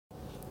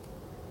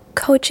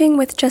Coaching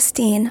with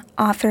Justine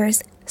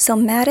offers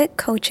somatic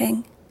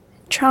coaching,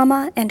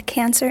 trauma and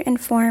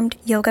cancer-informed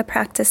yoga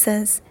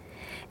practices,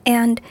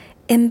 and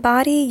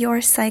Embody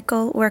Your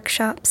Cycle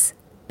workshops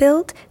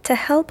built to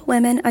help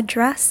women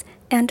address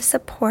and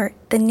support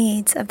the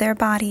needs of their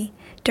body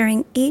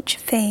during each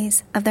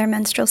phase of their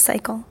menstrual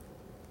cycle.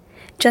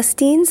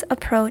 Justine's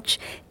approach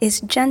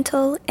is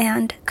gentle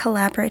and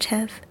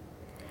collaborative,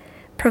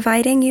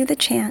 providing you the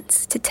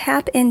chance to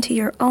tap into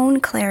your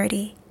own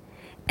clarity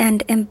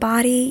and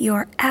embody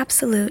your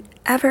absolute,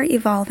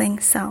 ever-evolving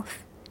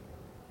self.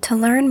 To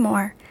learn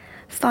more,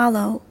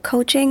 follow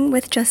Coaching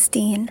with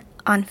Justine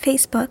on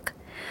Facebook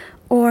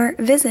or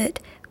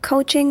visit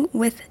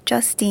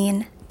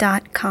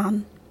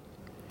coachingwithjustine.com.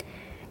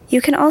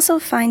 You can also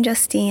find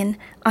Justine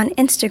on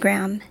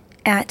Instagram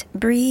at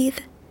Breathe,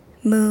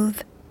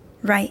 Move,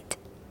 Right.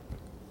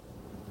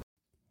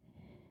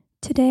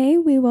 Today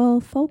we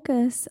will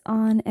focus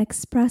on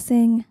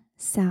expressing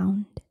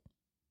sound.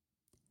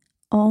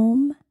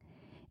 Om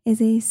is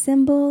a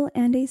symbol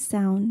and a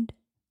sound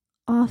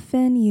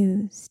often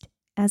used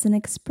as an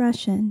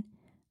expression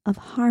of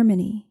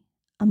harmony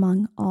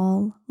among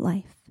all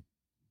life.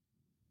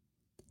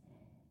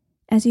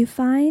 As you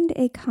find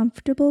a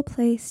comfortable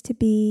place to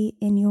be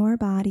in your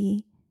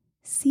body,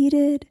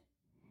 seated,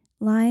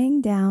 lying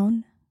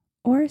down,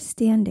 or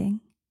standing,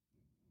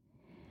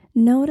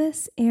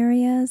 notice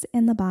areas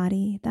in the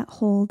body that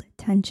hold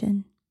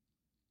tension.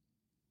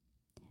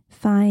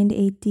 Find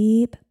a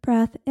deep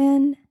breath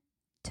in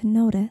to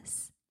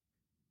notice.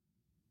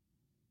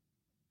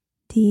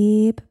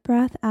 Deep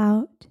breath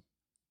out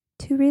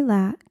to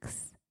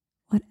relax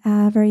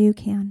whatever you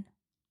can.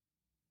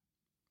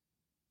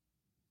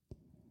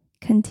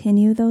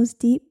 Continue those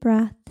deep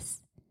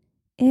breaths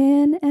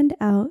in and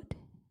out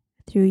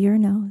through your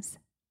nose.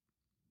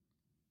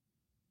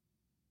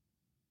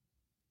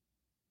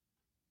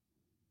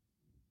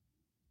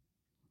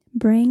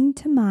 Bring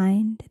to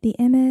mind the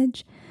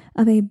image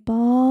of a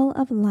ball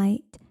of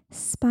light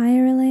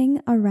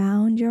spiraling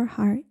around your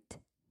heart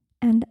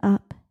and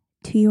up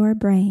to your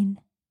brain.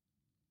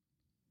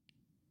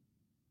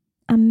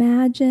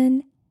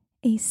 Imagine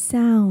a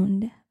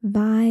sound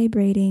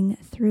vibrating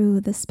through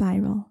the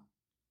spiral.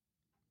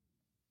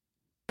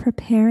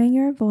 Preparing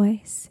your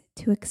voice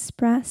to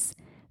express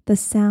the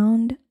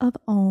sound of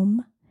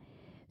Om,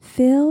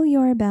 fill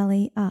your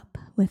belly up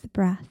with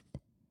breath.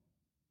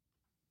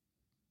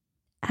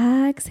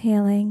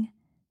 Exhaling,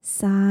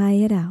 sigh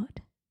it out.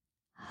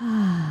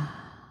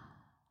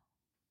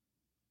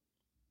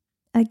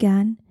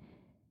 Again,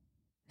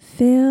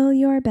 fill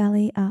your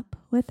belly up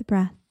with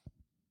breath.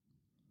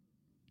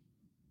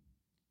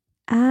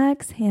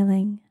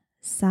 Exhaling,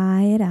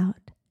 sigh it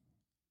out.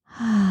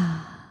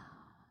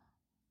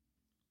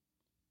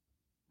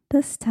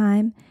 This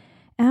time,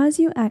 as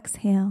you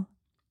exhale,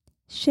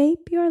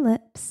 shape your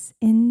lips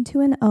into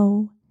an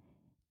O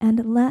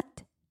and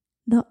let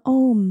the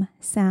Om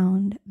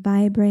sound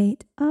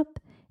vibrate up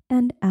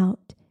and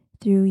out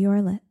through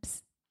your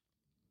lips.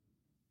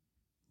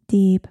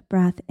 Deep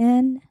breath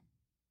in.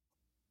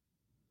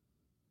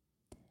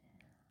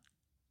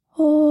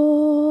 Om.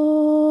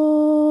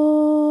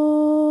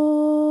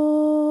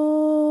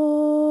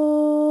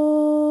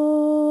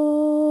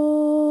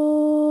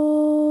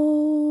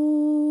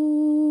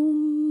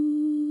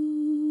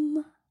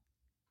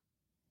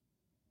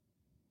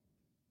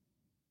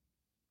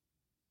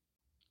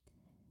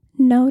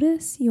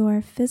 Notice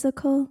your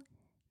physical,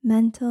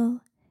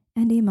 mental,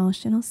 and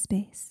emotional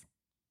space.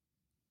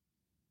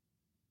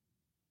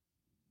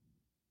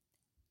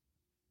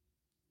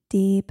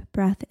 Deep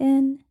breath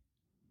in.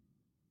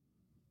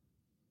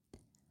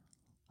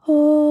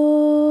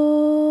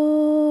 Om.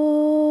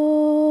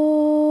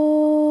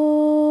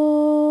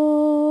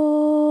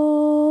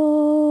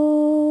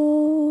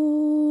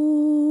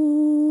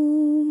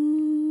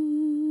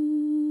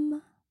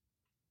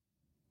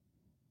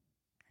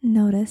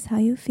 Notice how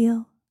you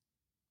feel.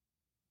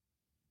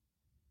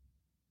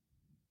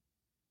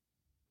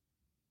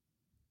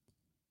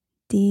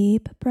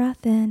 Deep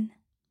breath in.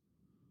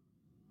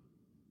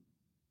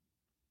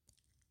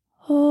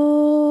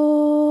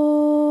 Om.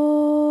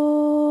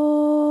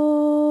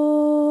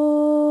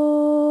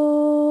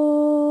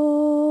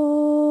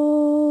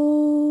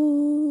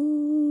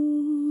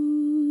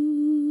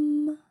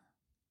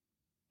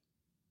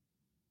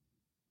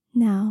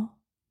 Now,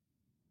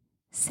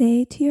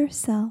 say to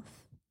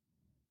yourself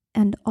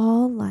and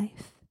all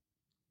life,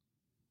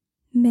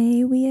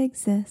 may we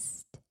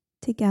exist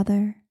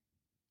together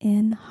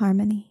in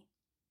harmony.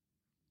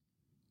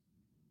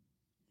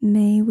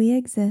 May we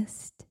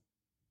exist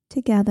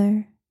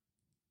together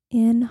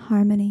in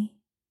harmony.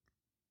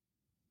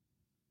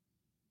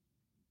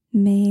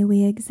 May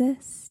we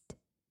exist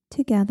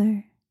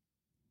together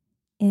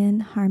in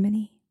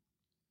harmony.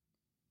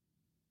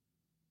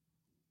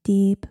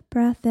 Deep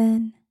breath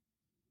in.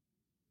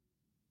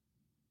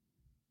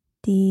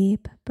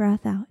 Deep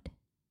breath out.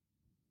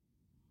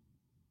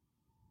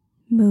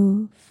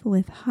 Move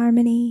with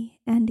harmony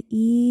and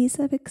ease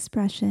of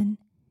expression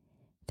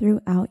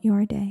throughout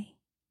your day.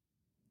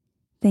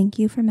 Thank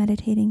you for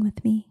meditating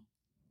with me.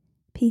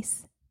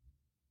 Peace.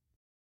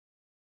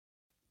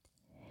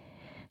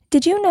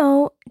 Did you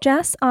know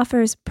Jess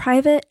offers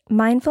private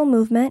mindful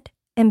movement,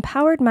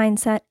 empowered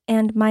mindset,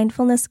 and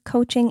mindfulness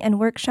coaching and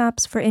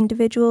workshops for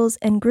individuals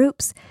and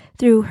groups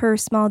through her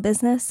small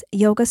business,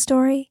 Yoga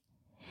Story?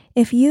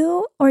 If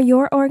you or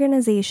your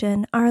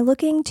organization are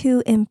looking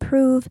to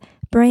improve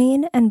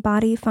brain and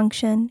body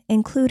function,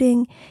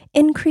 including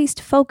increased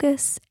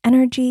focus,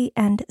 energy,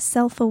 and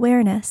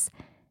self-awareness,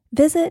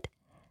 visit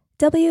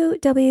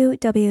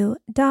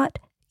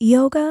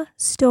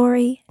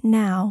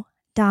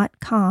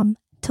www.yogastorynow.com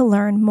to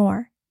learn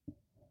more.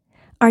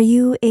 Are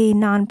you a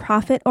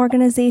nonprofit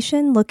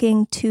organization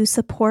looking to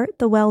support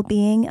the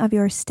well-being of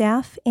your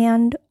staff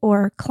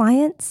and/or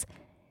clients?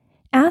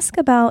 Ask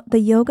about the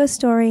Yoga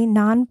Story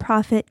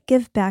Nonprofit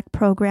Give Back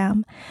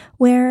Program,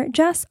 where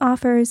Jess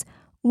offers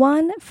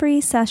one free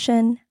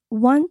session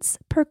once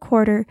per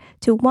quarter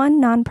to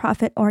one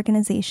nonprofit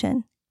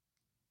organization.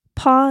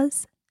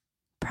 Pause,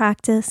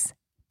 practice,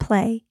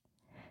 play.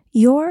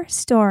 Your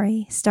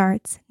story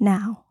starts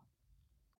now.